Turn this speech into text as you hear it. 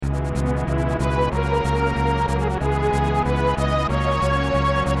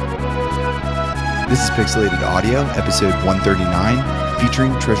This is Pixelated Audio, episode 139,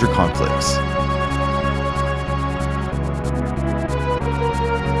 featuring Treasure Conflicts.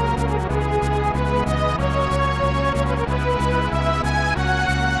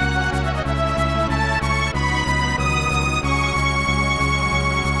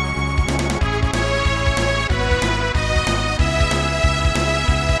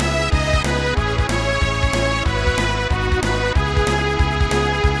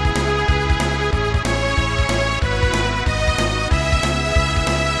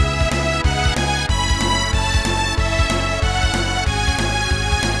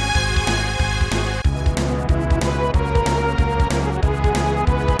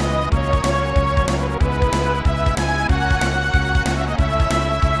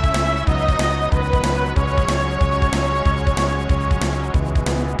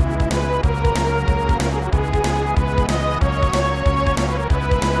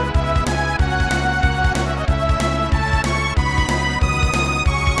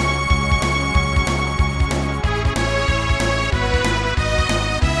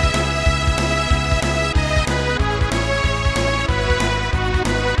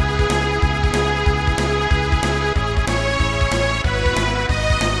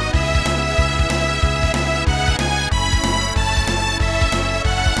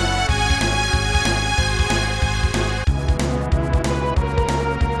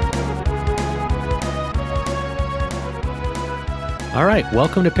 All right,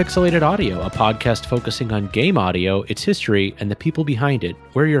 welcome to Pixelated Audio, a podcast focusing on game audio, its history, and the people behind it.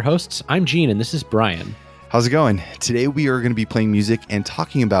 We're your hosts. I'm Gene, and this is Brian. How's it going? Today we are going to be playing music and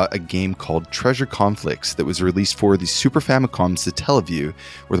talking about a game called Treasure Conflicts that was released for the Super Famicom Satellaview,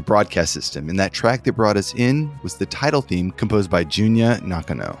 or the broadcast system. And that track that brought us in was the title theme composed by Junya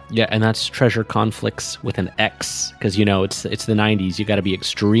Nakano. Yeah, and that's Treasure Conflicts with an X, because, you know, it's the 90s. You got to be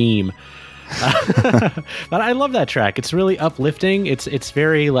extreme. But I love that track. It's really uplifting. It's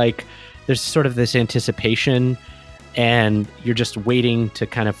very like there's sort of this anticipation, and you're just waiting to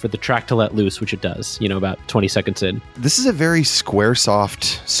kind of for the track to let loose, which it does, you know, about 20 seconds in. This is a very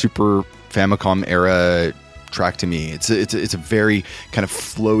Squaresoft Super Famicom era track to me. It's a very kind of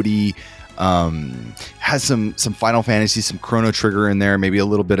floaty, has some Final Fantasy, some Chrono Trigger in there, maybe a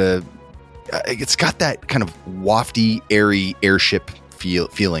little bit of it's got that kind of wafty, airy airship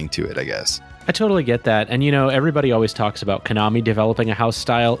feeling to it, I guess. I totally get that. And, you know, everybody always talks about Konami developing a house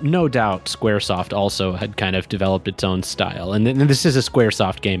style. No doubt Squaresoft also had kind of developed its own style. And this is a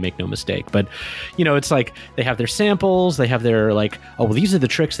Squaresoft game, make no mistake. But, you know, it's like they have their samples, they have their like, oh, well, these are the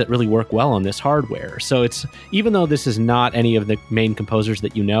tricks that really work well on this hardware. So it's, even though this is not any of the main composers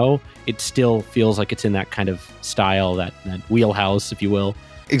that you know, it still feels like it's in that kind of style, that wheelhouse, if you will.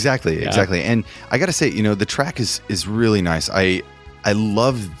 Exactly. And I got to say, you know, the track is really nice. I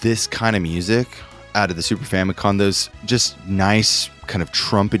love this kind of music out of the Super Famicom. Those just nice kind of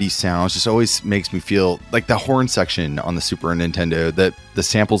trumpety sounds just always makes me feel like the horn section on the Super Nintendo, that the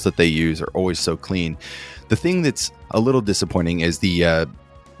samples that they use are always so clean. The thing that's a little disappointing is the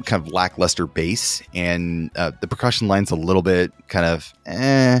kind of lackluster bass, and the percussion line's a little bit kind of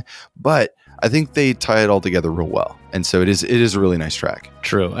but I think they tie it all together real well. And so it is a really nice track.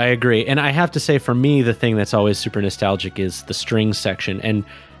 True, I agree. And I have to say, for me, the thing that's always super nostalgic is the string section, and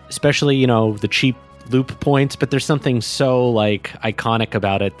especially, you know, the cheap loop points, but there's something so like iconic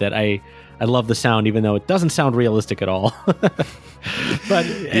about it that I love the sound, even though it doesn't sound realistic at all. But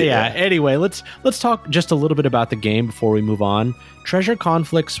yeah, anyway, let's talk just a little bit about the game before we move on. Treasure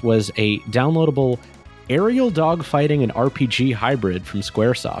Conflicts was a downloadable aerial dogfighting and RPG hybrid from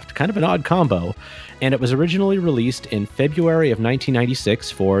Squaresoft. Kind of an odd combo. And it was originally released in February of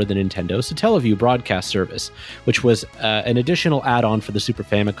 1996 for the Nintendo Satellaview broadcast service, which was an additional add-on for the Super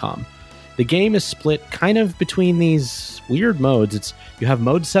Famicom. The game is split kind of between these weird modes. You have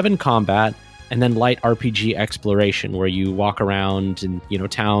Mode 7 Combat, and then Light RPG Exploration, where you walk around in, you know,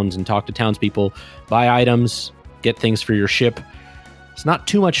 towns and talk to townspeople, buy items, get things for your ship. It's not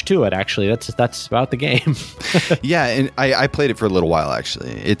too much to it, actually. That's about the game. Yeah, and I played it for a little while,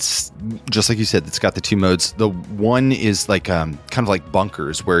 actually. It's just like you said, it's got the two modes. The one is like kind of like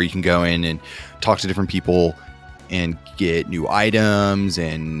bunkers, where you can go in and talk to different people and get new items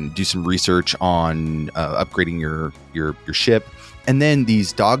and do some research on upgrading your ship. And then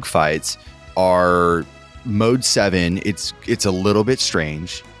these dogfights are Mode 7. It's a little bit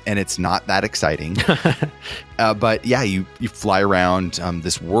strange, and it's not that exciting. But yeah, you fly around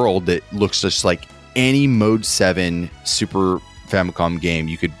this world that looks just like any Mode 7 Super Famicom game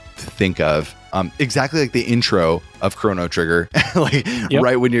you could think of. Exactly like the intro of Chrono Trigger, like yep.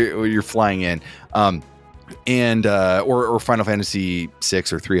 Right when you're flying in. and or Final Fantasy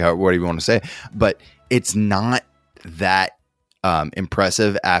 6 or 3, whatever you want to say, but it's not that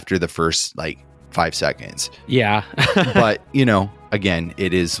impressive after the first like 5 seconds. Yeah. But again,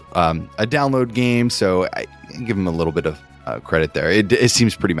 it is a download game, so I give them a little bit of credit there. It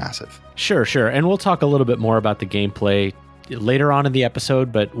seems pretty massive. Sure. And we'll talk a little bit more about the gameplay later on in the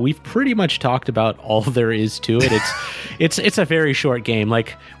episode, but we've pretty much talked about all there is to it. It's a very short game.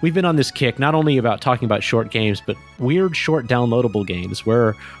 Like, we've been on this kick not only about talking about short games, but weird short downloadable games.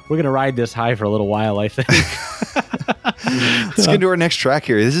 We're going to ride this high for a little while, I think. Let's get into our next track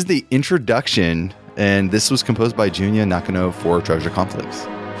here. This is the introduction, and this was composed by Junya Nakano for Treasure Conflicts.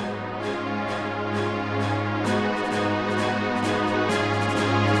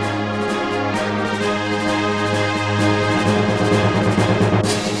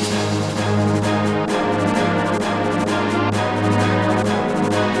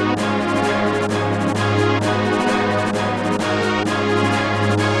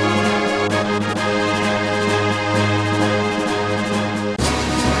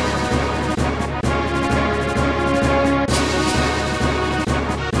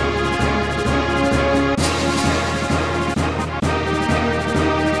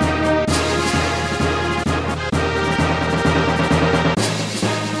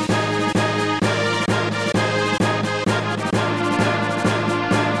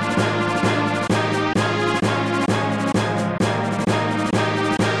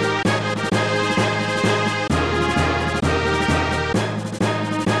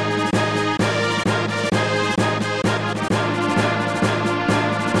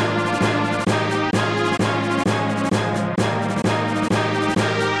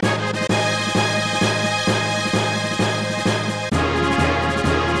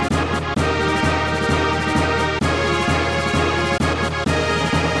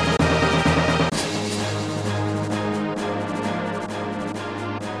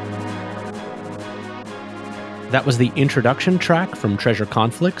 That was the introduction track from Treasure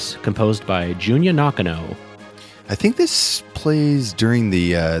Conflicts, composed by Junya Nakano. I think this plays during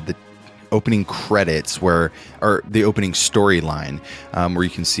the opening credits, or the opening storyline, where you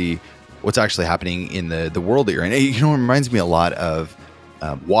can see what's actually happening in the world that you're in. It reminds me a lot of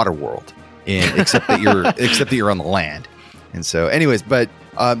Waterworld, except that you're on the land. And so, anyways, but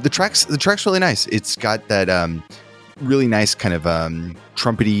the track's really nice. It's got that really nice kind of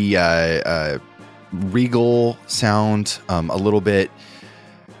trumpety, regal sound, a little bit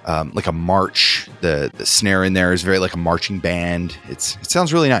like a march. The snare in there is very like a marching band. It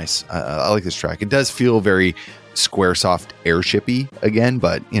sounds really nice. I like this track. It does feel very Squaresoft airshipy again,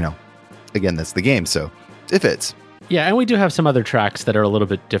 but again, that's the game, so it fits. Yeah, and we do have some other tracks that are a little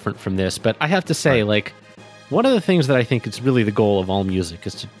bit different from this, but I have to say, like, one of the things that I think is really the goal of all music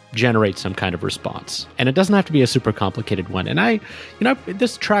is to generate some kind of response. And it doesn't have to be a super complicated one. And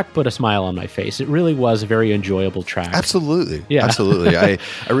this track put a smile on my face. It really was a very enjoyable track. Absolutely. Yeah. Absolutely. I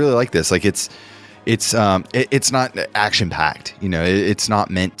really like this. Like, it's not action packed. It's not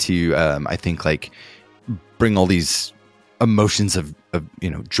meant to, I think, like, bring all these emotions of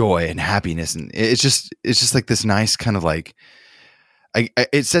joy and happiness. And it's just like this nice kind of like,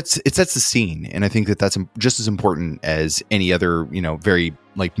 it sets the scene, and I think that's just as important as any other very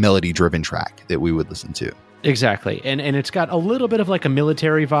like melody driven track that we would listen to. Exactly, and it's got a little bit of like a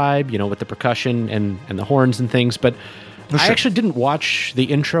military vibe, with the percussion and the horns and things. But sure. I actually didn't watch the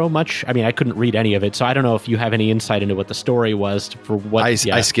intro much. I mean, I couldn't read any of it, so I don't know if you have any insight into what the story was for what. I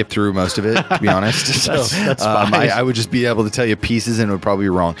skipped through most of it, to be honest. That's fine. I would just be able to tell you pieces, and it would probably be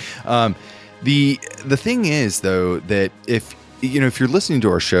wrong. The thing is, though, that if you're listening to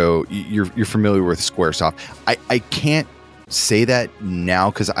our show, you're familiar with Squaresoft. I can't say that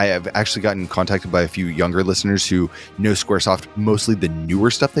now because I have actually gotten contacted by a few younger listeners who know Squaresoft, mostly the newer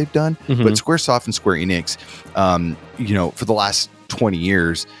stuff they've done. Mm-hmm. But Squaresoft and Square Enix, for the last 20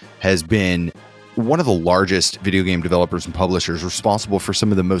 years has been one of the largest video game developers and publishers, responsible for some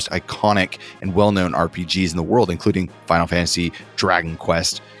of the most iconic and well-known RPGs in the world, including Final Fantasy, Dragon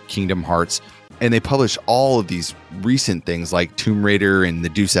Quest, Kingdom Hearts. And they publish all of these recent things like Tomb Raider and the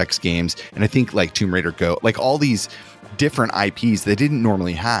Deus Ex games. And I think like Tomb Raider Go, like all these different IPs they didn't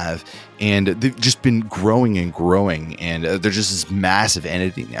normally have. And they've just been growing and growing. And they're just this massive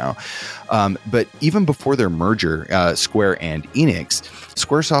entity now. But even before their merger, Square and Enix,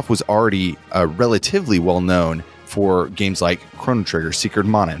 Squaresoft was already relatively well known for games like Chrono Trigger, Secret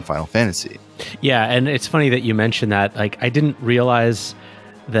Mana, and Final Fantasy. Yeah, and it's funny that you mentioned that. Like, I didn't realize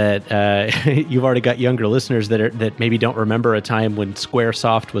that you've already got younger listeners that maybe don't remember a time when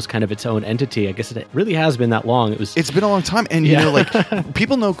SquareSoft was kind of its own entity. I guess it really has been that long. It's been a long time, and you know, like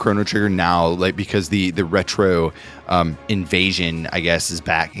people know Chrono Trigger now, like because the retro invasion, I guess, is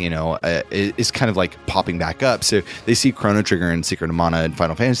back. You know, is kind of like popping back up. So they see Chrono Trigger and Secret of Mana and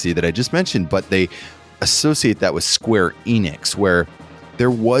Final Fantasy that I just mentioned, but they associate that with Square Enix, where there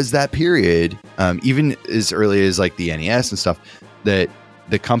was that period, even as early as like the NES and stuff, that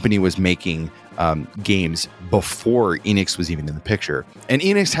the company was making games before Enix was even in the picture, and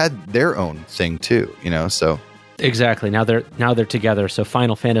Enix had their own thing too, you know. So exactly, now they're together. So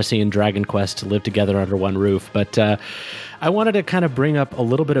Final Fantasy and Dragon Quest live together under one roof. But I wanted to kind of bring up a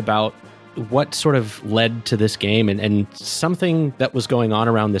little bit about what sort of led to this game and something that was going on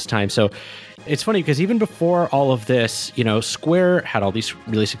around this time. So it's funny because even before all of this, you know, Square had all these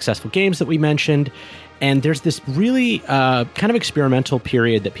really successful games that we mentioned. And there's this really kind of experimental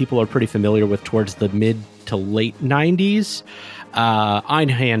period that people are pretty familiar with towards the mid to late 90s.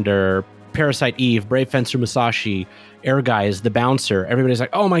 Einhander, Parasite Eve, Brave Fencer Musashi, Air Guys, The Bouncer. Everybody's like,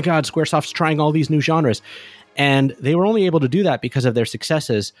 oh my God, Squaresoft's trying all these new genres. And they were only able to do that because of their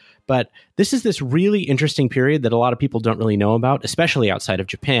successes. But this is this really interesting period that a lot of people don't really know about, especially outside of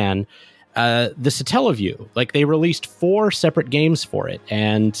Japan. The Satellaview, like they released 4 separate games for it.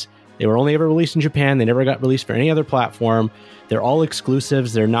 And they were only ever released in Japan. They never got released for any other platform. They're all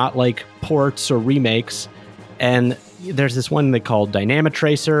exclusives. They're not like ports or remakes. And there's this one they called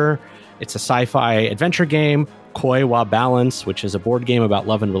Dynamotracer. It's a sci-fi adventure game. Koi Wa Balance, which is a board game about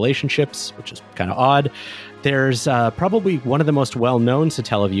love and relationships, which is kind of odd. There's probably one of the most well-known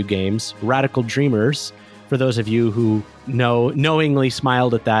Satellaview games, Radical Dreamers. For those of you who knowingly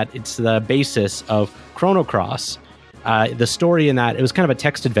smiled at that, it's the basis of Chrono Cross. The story in that, it was kind of a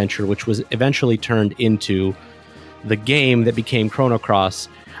text adventure, which was eventually turned into the game that became Chrono Cross.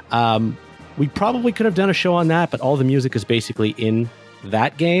 We probably could have done a show on that, but all the music is basically in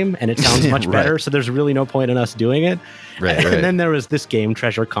that game, and it sounds much right. better, so there's really no point in us doing it. Right. And then there was this game,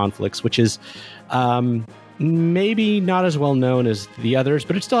 Treasure Conflicts, which is maybe not as well known as the others,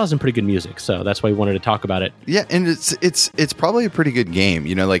 but it still has some pretty good music, so that's why we wanted to talk about it. Yeah, and it's probably a pretty good game.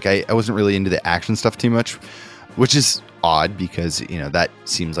 You know, like I wasn't really into the action stuff too much, which is odd because, you know, that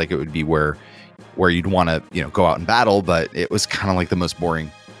seems like it would be where you'd want to, you know, go out and battle, but it was kind of like the most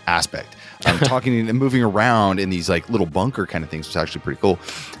boring aspect. Talking and moving around in these like little bunker kind of things was actually pretty cool.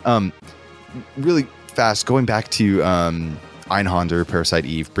 Really fast, going back to Einhander, Parasite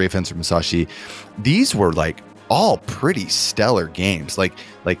Eve, Brave Fencer Musashi, these were like all pretty stellar games. Like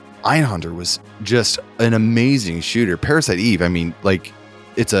Einhander was just an amazing shooter. Parasite Eve, I mean, like,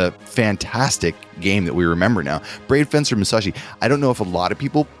 it's a fantastic game that we remember now. Brave Fencer Musashi, I don't know if a lot of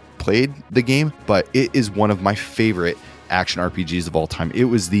people played the game, but it is one of my favorite action RPGs of all time. It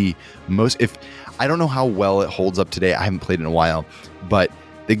was the most, I don't know how well it holds up today. I haven't played it in a while, but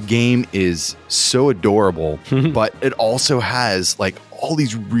the game is so adorable, but it also has like all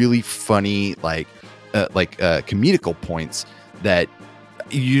these really funny, like comedical points that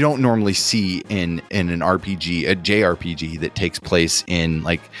you don't normally see in an RPG, a JRPG that takes place in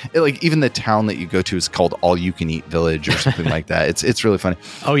like even the town that you go to is called All You Can Eat Village or something like that. It's really funny.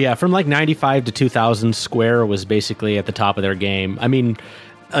 Oh yeah, from like 95 to 2000, Square was basically at the top of their game. I mean,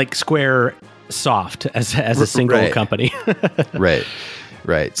 like Square Soft as a single company.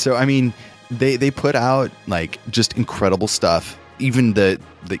 Right. So I mean, they put out like just incredible stuff. Even the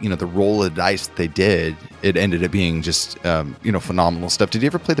roll of the dice that they did, it ended up being just phenomenal stuff. Did you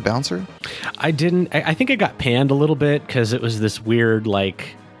ever play The Bouncer? I didn't. I think I got panned a little bit because it was this weird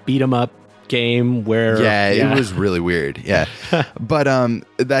like beat 'em up game where it was really weird. Yeah. But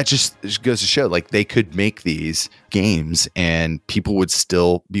that just goes to show like they could make these games and people would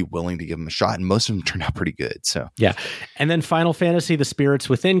still be willing to give them a shot, and most of them turned out pretty good. So yeah. And then Final Fantasy The Spirits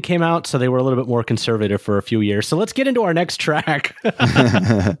Within came out, so they were a little bit more conservative for a few years. So let's get into our next track.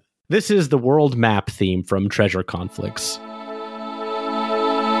 This is the world map theme from Treasure Conflicts.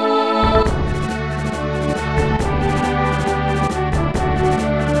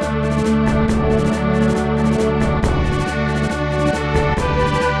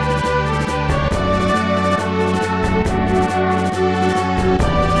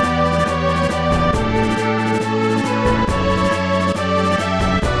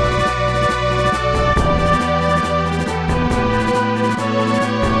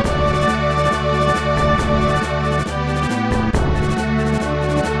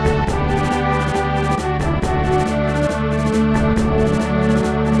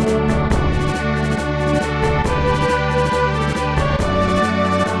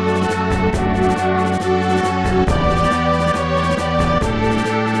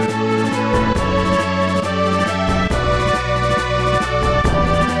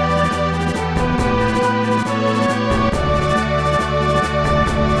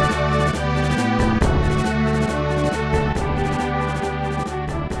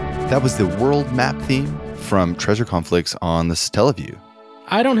 That was the world map theme from Treasure Conflicts on the Stellaview.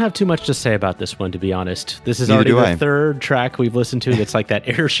 I don't have too much to say about this one, to be honest. This is Neither already do the I. third track we've listened to that's like that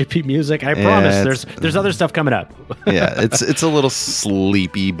airshipy music. I promise there's other stuff coming up. Yeah, it's a little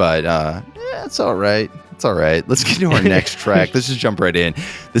sleepy, but it's all right. It's all right. Let's get to our next track. Let's just jump right in.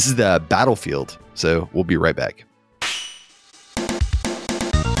 This is the Battlefield, so we'll be right back.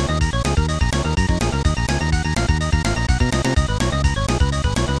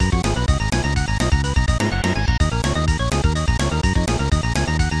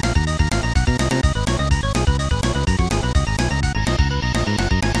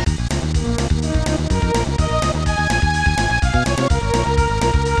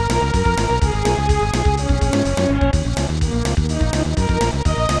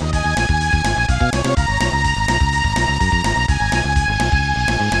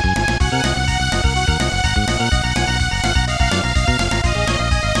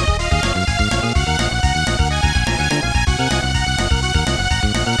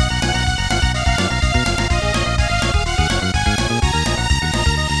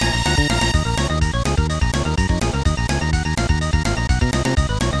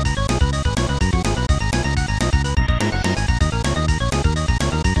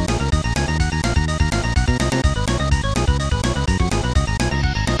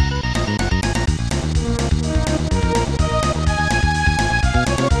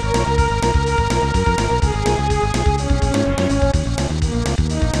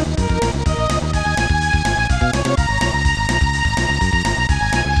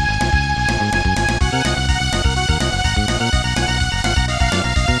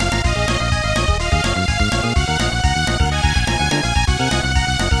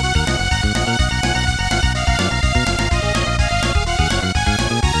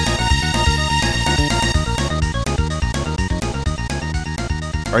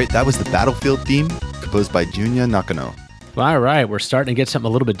 All right, that was the Battlefield theme, composed by Junya Nakano. All right, we're starting to get something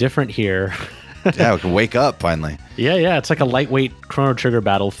a little bit different here. Yeah, we can wake up finally. Yeah, it's like a lightweight Chrono Trigger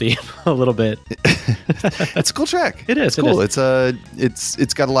battle theme a little bit. It's a cool track. It is. It's cool. It's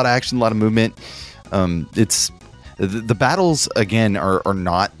got a lot of action, a lot of movement. It's the battles again are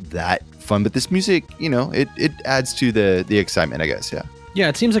not that fun, but this music, it adds to the excitement, I guess. Yeah. Yeah,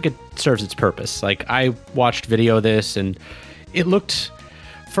 it seems like it serves its purpose. Like I watched video of this and it looked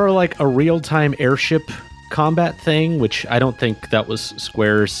for like a real-time airship combat thing, which I don't think that was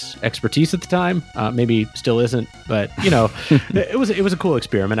Square's expertise at the time. Maybe still isn't, but it was a cool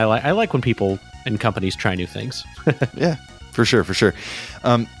experiment. I like when people and companies try new things. Yeah, for sure.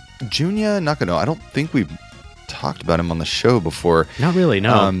 Junya Nakano, I don't think we've talked about him on the show before. Not really,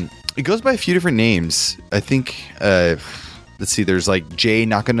 no. It goes by a few different names. I think, let's see, there's like J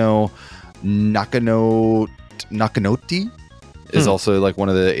Nakano, Nakanoti is also like one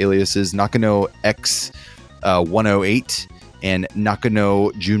of the aliases. Nakano X 108 and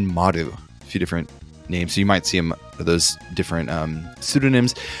Nakano Junmaru. A few different names. So you might see him those different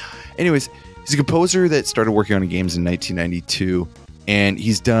pseudonyms. Anyways, he's a composer that started working on games in 1992. And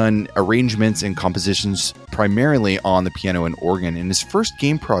he's done arrangements and compositions primarily on the piano and organ. And his first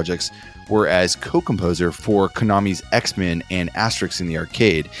game projects were as co-composer for Konami's X-Men and Asterix in the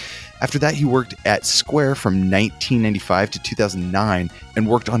arcade. After that, he worked at Square from 1995 to 2009 and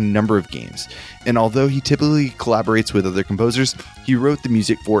worked on a number of games. And although he typically collaborates with other composers, he wrote the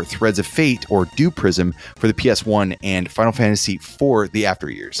music for Threads of Fate or Do Prism for the PS1 and Final Fantasy IV the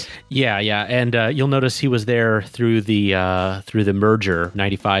after years. Yeah, and you'll notice he was there through the merger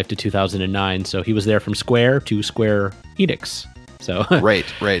 95 to 2009. So he was there from Square to Square Enix. So right.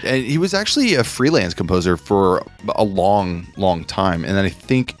 And he was actually a freelance composer for a long time. And then I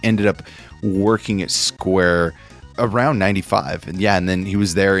think ended up working at Square around 95. And then he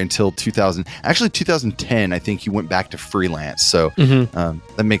was there until 2000. Actually, 2010, I think he went back to freelance. So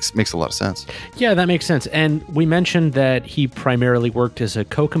that makes a lot of sense. Yeah, that makes sense. And we mentioned that he primarily worked as a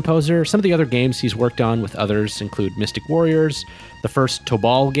co-composer. Some of the other games he's worked on with others include Mystic Warriors, the first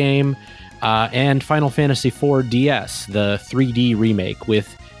Tobal game, and Final Fantasy IV DS, the 3D remake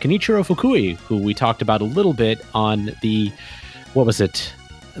with Kenichiro Fukui, who we talked about a little bit on the, what was it?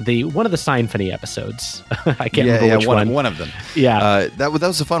 One of the Symphony episodes. I can't remember which one. One of them. Yeah. That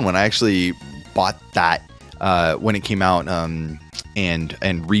was a fun one. I actually bought that when it came out and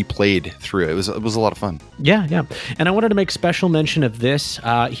replayed through it. It was a lot of fun. Yeah. And I wanted to make special mention of this.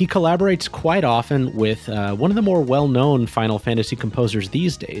 He collaborates quite often with one of the more well-known Final Fantasy composers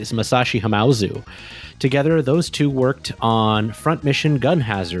these days, Masashi Hamauzu. Together, those two worked on Front Mission Gun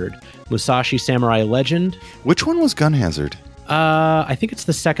Hazard, Musashi Samurai Legend. Which one was Gun Hazard? I think it's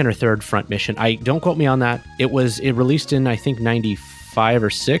the second or third Front Mission. Don't quote me on that. It released in, I think, 94 5 or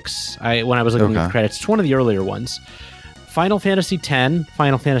 6. When I was looking at the credits, it's one of the earlier ones. Final Fantasy X,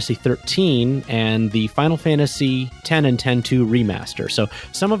 Final Fantasy 13, and the Final Fantasy X and X-2 remaster. So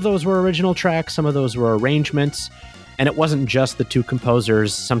some of those were original tracks, some of those were arrangements, and it wasn't just the two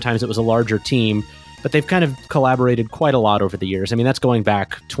composers. Sometimes it was a larger team, but they've kind of collaborated quite a lot over the years. I mean, that's going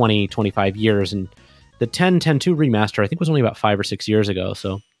back 20, 25 years, and the X-2 remaster, I think, was only about 5 or 6 years ago.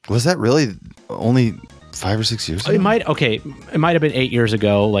 So was that really only 5 or 6 years ago? It might have been 8 years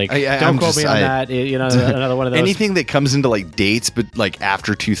ago. Like, don't quote me on that. You know, another one of those. Anything that comes into like dates, but like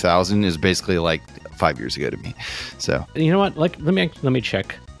after 2000 is basically like 5 years ago to me. So you know what? Like, let me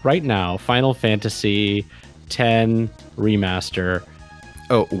check right now. Final Fantasy X remaster.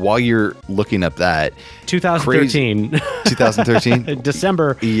 Oh, while you're looking up that 2013, 2013,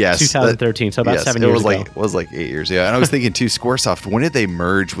 December, yes, 2013. So about 7 years ago. It was like 8 years ago. And I was thinking too, SquareSoft. When did they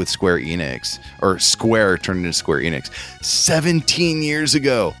merge with Square Enix, or Square turned into Square Enix? 17 years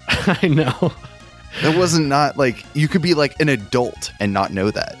ago. I know. That wasn't not like you could be like an adult and not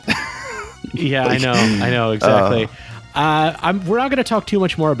know that. Yeah, like, I know exactly. We're not going to talk too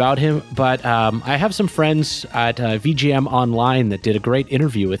much more about him, but I have some friends at VGM Online that did a great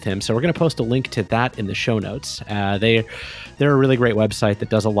interview with him, so we're going to post a link to that in the show notes. They're a really great website that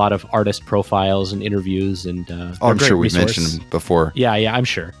does a lot of artist profiles and interviews, and I'm sure we've mentioned him before. Yeah, I'm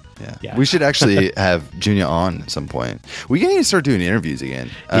sure. Yeah. We should actually have Junya on at some point. We need to start doing interviews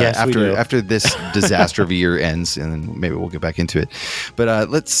again. Yes, after this disaster of a year ends, and then maybe we'll get back into it. But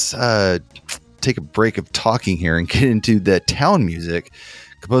let's take a break of talking here and get into the town music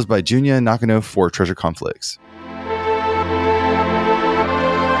composed by Junya Nakano for Treasure Conflicts.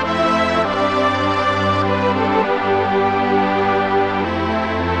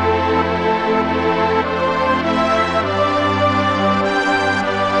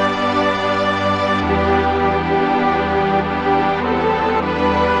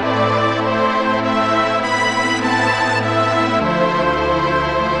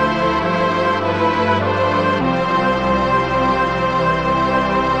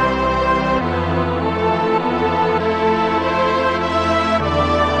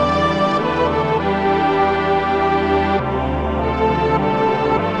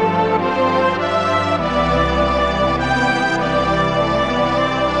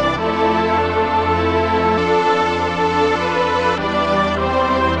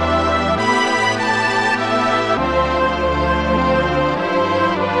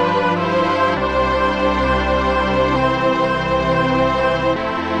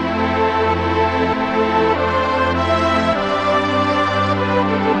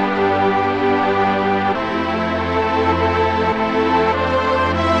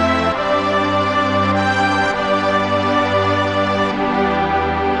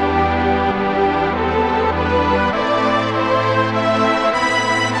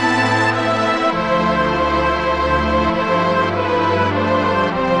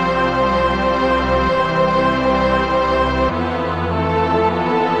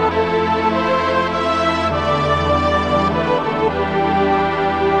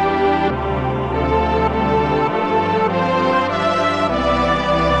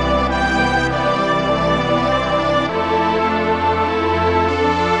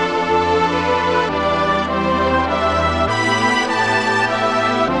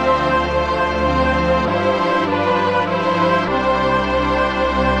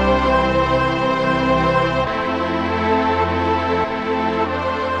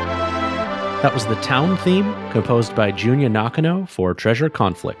 That was the town theme, composed by Junya Nakano for Treasure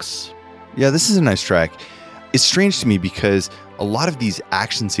Conflicts. Yeah, this is a nice track. It's strange to me because a lot of these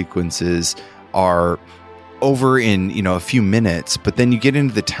action sequences are over in, a few minutes, but then you get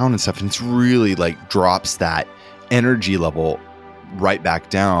into the town and stuff, and it's really like drops that energy level right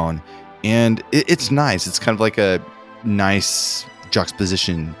back down. And it's nice. It's kind of like a nice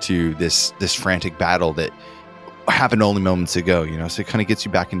juxtaposition to this frantic battle that happened only moments ago, so it kind of gets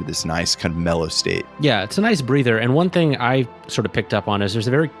you back into this nice kind of mellow state. Yeah, it's a nice breather. And one thing I sort of picked up on is there's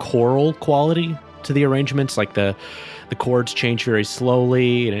a very choral quality to the arrangements. Like the chords change very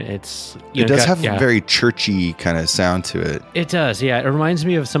slowly, and it does have a very churchy kind of sound to it. It does, yeah. It reminds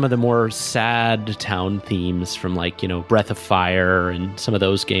me of some of the more sad town themes from Breath of Fire and some of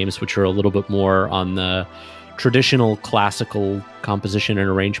those games, which are a little bit more on the traditional classical composition and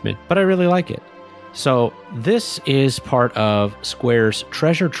arrangement. But I really like it. So this is part of Square's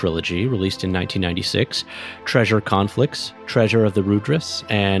Treasure Trilogy, released in 1996. Treasure Conflicts, Treasure of the Rudras,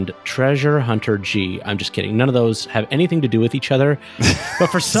 and Treasure Hunter G. I'm just kidding. None of those have anything to do with each other. But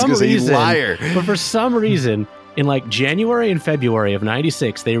for some reason, In like January and February of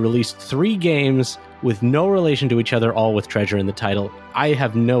 96, they released 3 games with no relation to each other, all with treasure in the title. I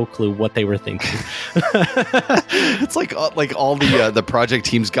have no clue what they were thinking. It's like all the project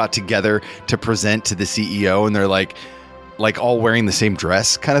teams got together to present to the CEO, and they're like all wearing the same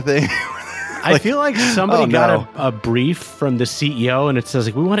dress kind of thing. I feel like somebody got a brief from the CEO, and it says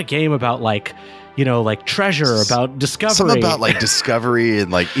like, we want a game about like treasure, about discovery. Something about like discovery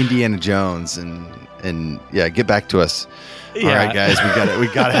and like Indiana Jones and yeah, get back to us. Yeah. All right, guys, we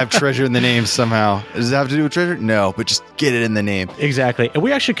got to have treasure in the name somehow. Does it have to do with treasure? No, but just get it in the name. Exactly. And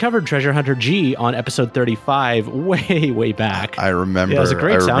we actually covered Treasure Hunter G on episode 35 way back. I remember. Yeah, it was a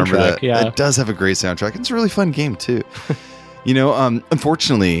great soundtrack. That. Yeah. It does have a great soundtrack. It's a really fun game too.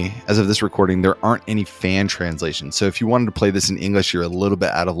 Unfortunately, as of this recording, there aren't any fan translations. So if you wanted to play this in English, you're a little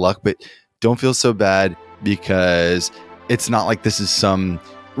bit out of luck, but don't feel so bad because it's not like this is some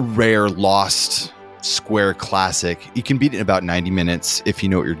rare lost Square classic. You can beat it in about 90 minutes if you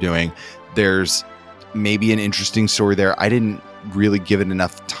know what you're doing. There's maybe an interesting story there. I didn't really give it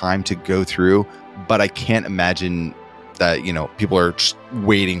enough time to go through, but I can't imagine that, people are just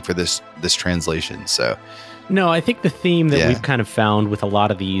waiting for this translation. So no, I think the theme that we've kind of found with a lot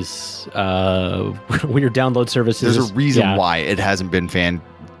of these weird download services. There's a reason why it hasn't been fan,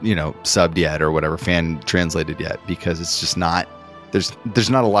 subbed yet or whatever, fan translated yet, because it's just not, there's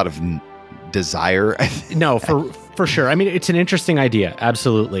not a lot of desire. No, for sure. I mean, it's an interesting idea.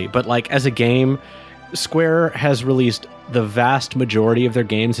 Absolutely. But like as a game, Square has released the vast majority of their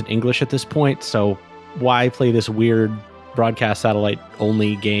games in English at this point. So why play this weird broadcast satellite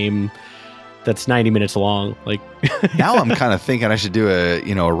only game that's 90 minutes long? Like now I'm kind of thinking I should do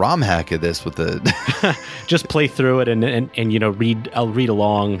a ROM hack of this with the just play through it and I'll read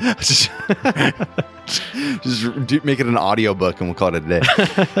along. just make it an audiobook and we'll call it a day.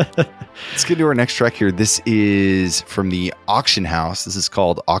 Let's get to our next track here. This is from the Auction House. This is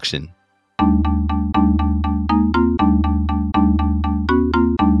called Auction.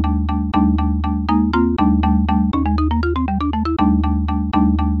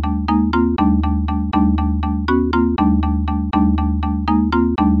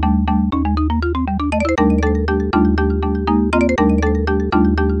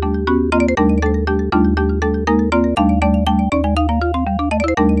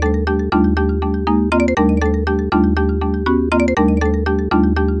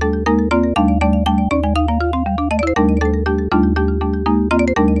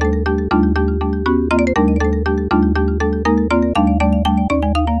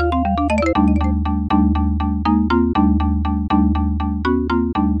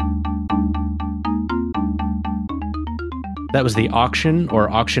 That was the Auction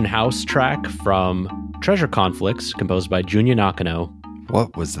or Auction House track from Treasure Conflicts, composed by Junya Nakano.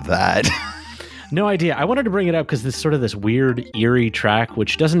 What was that? No idea. I wanted to bring it up because this weird, eerie track,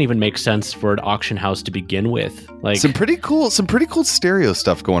 which doesn't even make sense for an auction house to begin with. Like some pretty cool stereo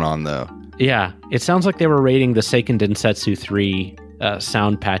stuff going on, though. Yeah, it sounds like they were rating the Seiken Densetsu 3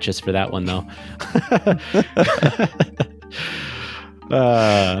 sound patches for that one, though.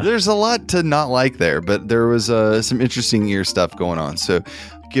 There's a lot to not like there, but there was some interesting ear stuff going on. So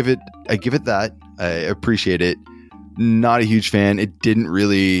I give it that. I appreciate it. Not a huge fan. It didn't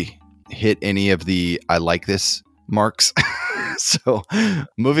really hit any of the I like this marks. So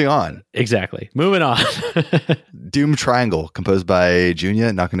moving on. Exactly. Moving on. Doom Triangle, composed by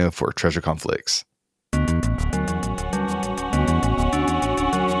Junya Nakano for Treasure Conflicts.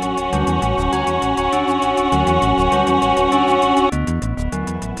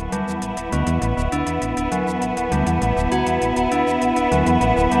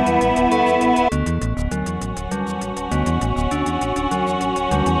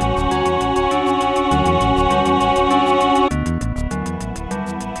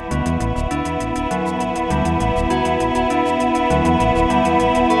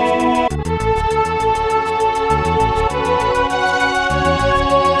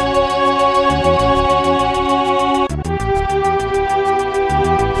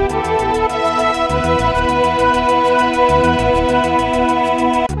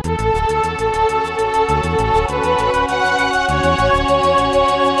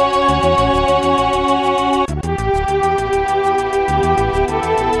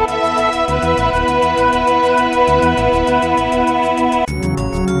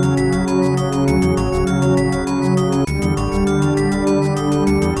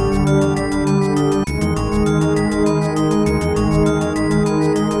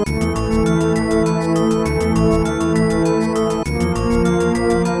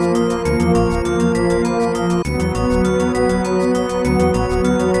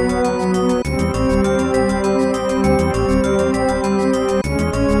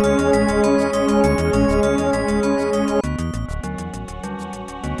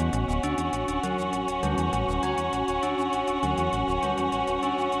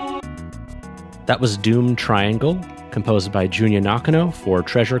 That was Doom Triangle, composed by Junya Nakano for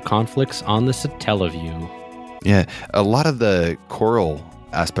Treasure Conflicts on the Satellaview. Yeah, a lot of the choral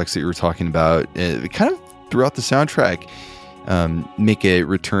aspects that you were talking about, kind of throughout the soundtrack, make a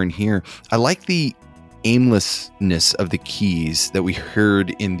return here. I like the aimlessness of the keys that we heard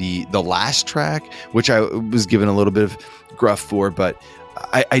in the last track, which I was given a little bit of gruff for, but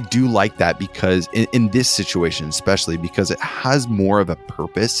I do like that because in this situation, especially because it has more of a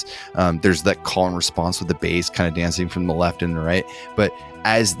purpose. There's that call and response with the bass kind of dancing from the left and the right, but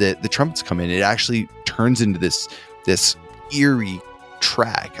as the trumpets come in, it actually turns into this eerie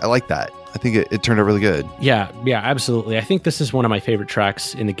track. I like that. I think it turned out really good. Yeah, absolutely. I think this is one of my favorite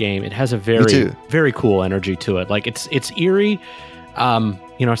tracks in the game. It has a very, very cool energy to it. Like it's eerie.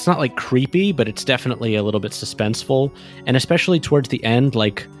 It's not like creepy, but it's definitely a little bit suspenseful. And especially towards the end,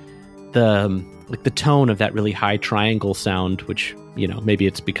 like the tone of that really high triangle sound, which, maybe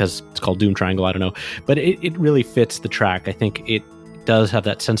it's because it's called Doom Triangle, I don't know. But it really fits the track. I think it does have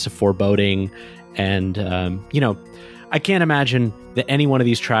that sense of foreboding. And, I can't imagine that any one of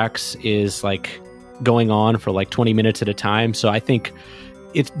these tracks is like going on for like 20 minutes at a time. So I think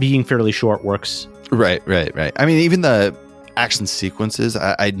it's being fairly short works. Right. I mean, even the action sequences,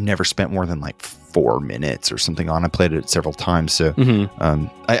 I'd never spent more than like 4 minutes or something on. I played it several times. So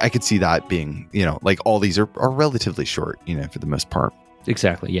I could see that being, like all these are relatively short, for the most part.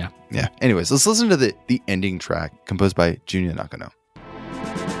 Exactly. Yeah. Yeah. Anyways, let's listen to the ending track composed by Junya Nakano.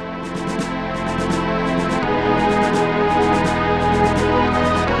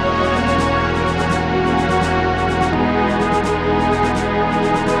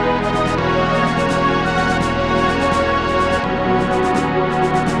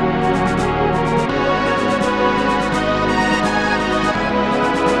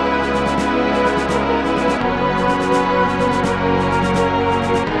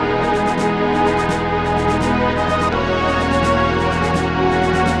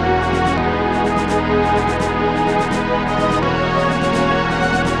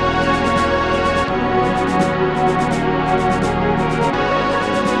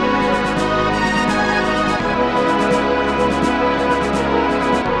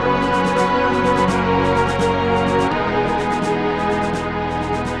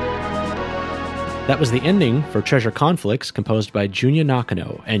 That was the ending for Treasure Conflicts, composed by Junya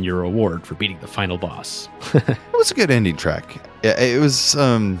Nakano, and your reward for beating the final boss. It was a good ending track. It was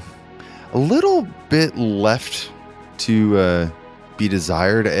a little bit left to be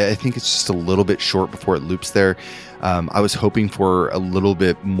desired. I think it's just a little bit short before it loops there. I was hoping for a little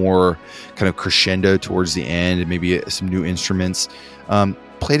bit more kind of crescendo towards the end and maybe some new instruments.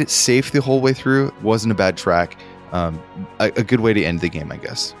 Played it safe the whole way through. It wasn't a bad track. A good way to end the game, I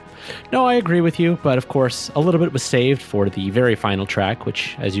guess. No, I agree with you, but of course, a little bit was saved for the very final track,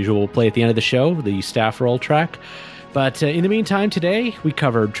 which, as usual, we'll play at the end of the show, the staff roll track. But in the meantime, today, we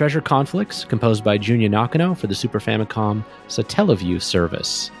covered Treasure Conflicts, composed by Junya Nakano for the Super Famicom Satellaview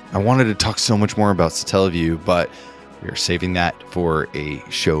service. I wanted to talk so much more about Satellaview, but we are saving that for a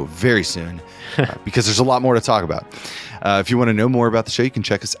show very soon because there's a lot more to talk about. If you want to know more about the show, you can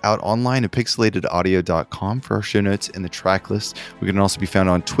check us out online at pixelatedaudio.com for our show notes and the track list. We can also be found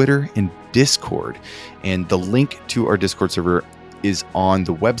on Twitter and Discord. And the link to our Discord server is on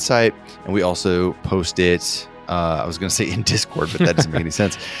the website. And we also post it, I was going to say in Discord, but that doesn't make any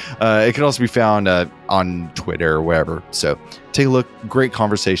sense. It can also be found on Twitter or wherever. So take a look. Great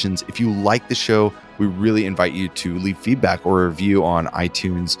conversations. If you like the show, we really invite you to leave feedback or a review on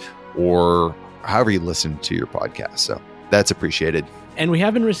iTunes or however you listen to your podcast. So that's appreciated. And we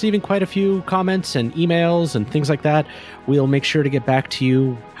have been receiving quite a few comments and emails and things like that. We'll make sure to get back to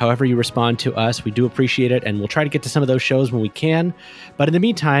you however you respond to us. We do appreciate it, and we'll try to get to some of those shows when we can. But in the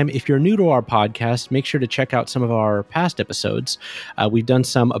meantime, if you're new to our podcast, make sure to check out some of our past episodes. We've done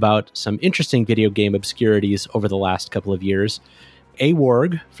some about some interesting video game obscurities over the last couple of years.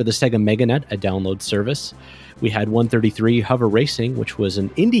 A-Warg for the Sega MegaNet, a download service. We had 133 Hover Racing, which was an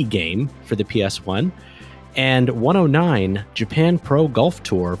indie game for the PS1. And 109 Japan Pro Golf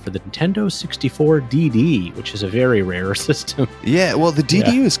Tour for the Nintendo 64 DD, which is a very rare system. Yeah, well, the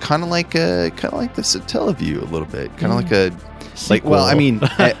DD is kind of like the Satellaview a little bit, kind of like a sequel.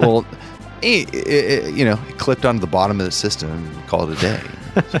 It clipped onto the bottom of the system and call it a day,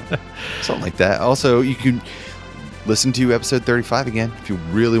 something like that. Also, you can listen to episode 35 again if you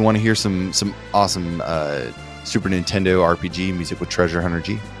really want to hear some awesome Super Nintendo RPG music with Treasure Hunter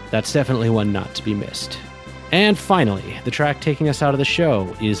G. That's definitely one not to be missed. And finally, the track taking us out of the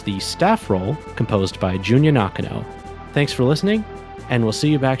show is the staff roll, composed by Junya Nakano. Thanks for listening, and we'll see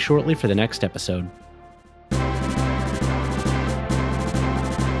you back shortly for the next episode.